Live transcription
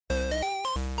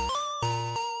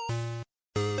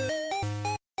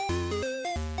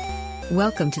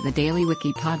Welcome to the Daily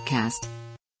Wiki podcast,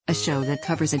 a show that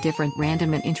covers a different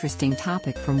random and interesting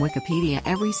topic from Wikipedia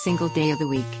every single day of the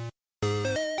week.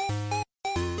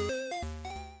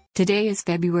 Today is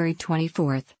February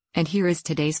 24th, and here is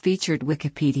today's featured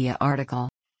Wikipedia article.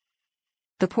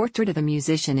 The portrait of the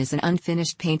musician is an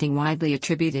unfinished painting widely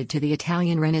attributed to the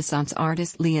Italian Renaissance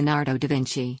artist Leonardo da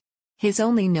Vinci. His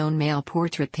only known male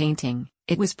portrait painting,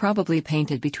 it was probably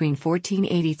painted between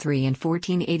 1483 and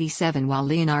 1487 while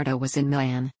Leonardo was in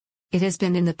Milan. It has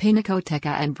been in the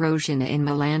Pinacoteca Ambrosiana in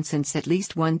Milan since at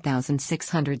least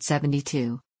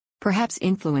 1672. Perhaps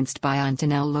influenced by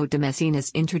Antonello de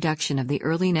Messina's introduction of the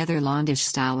early Netherlandish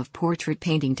style of portrait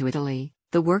painting to Italy,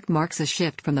 the work marks a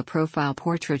shift from the profile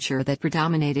portraiture that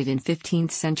predominated in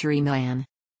 15th century Milan.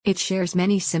 It shares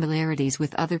many similarities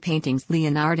with other paintings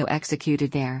Leonardo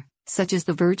executed there, such as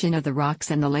the Virgin of the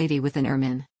Rocks and the Lady with an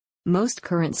Ermine. Most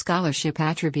current scholarship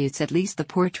attributes at least the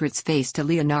portrait's face to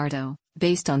Leonardo,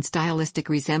 based on stylistic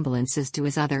resemblances to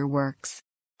his other works.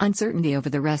 Uncertainty over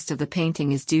the rest of the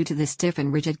painting is due to the stiff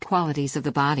and rigid qualities of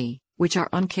the body, which are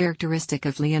uncharacteristic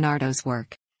of Leonardo's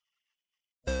work.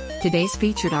 Today's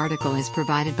featured article is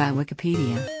provided by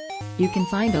Wikipedia. You can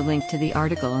find a link to the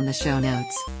article in the show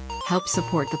notes. Help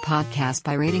support the podcast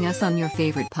by rating us on your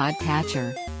favorite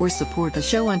podcatcher, or support the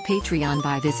show on Patreon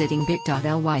by visiting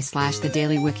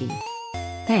bit.ly/thedailywiki.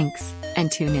 Thanks, and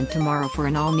tune in tomorrow for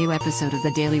an all-new episode of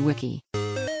the Daily Wiki.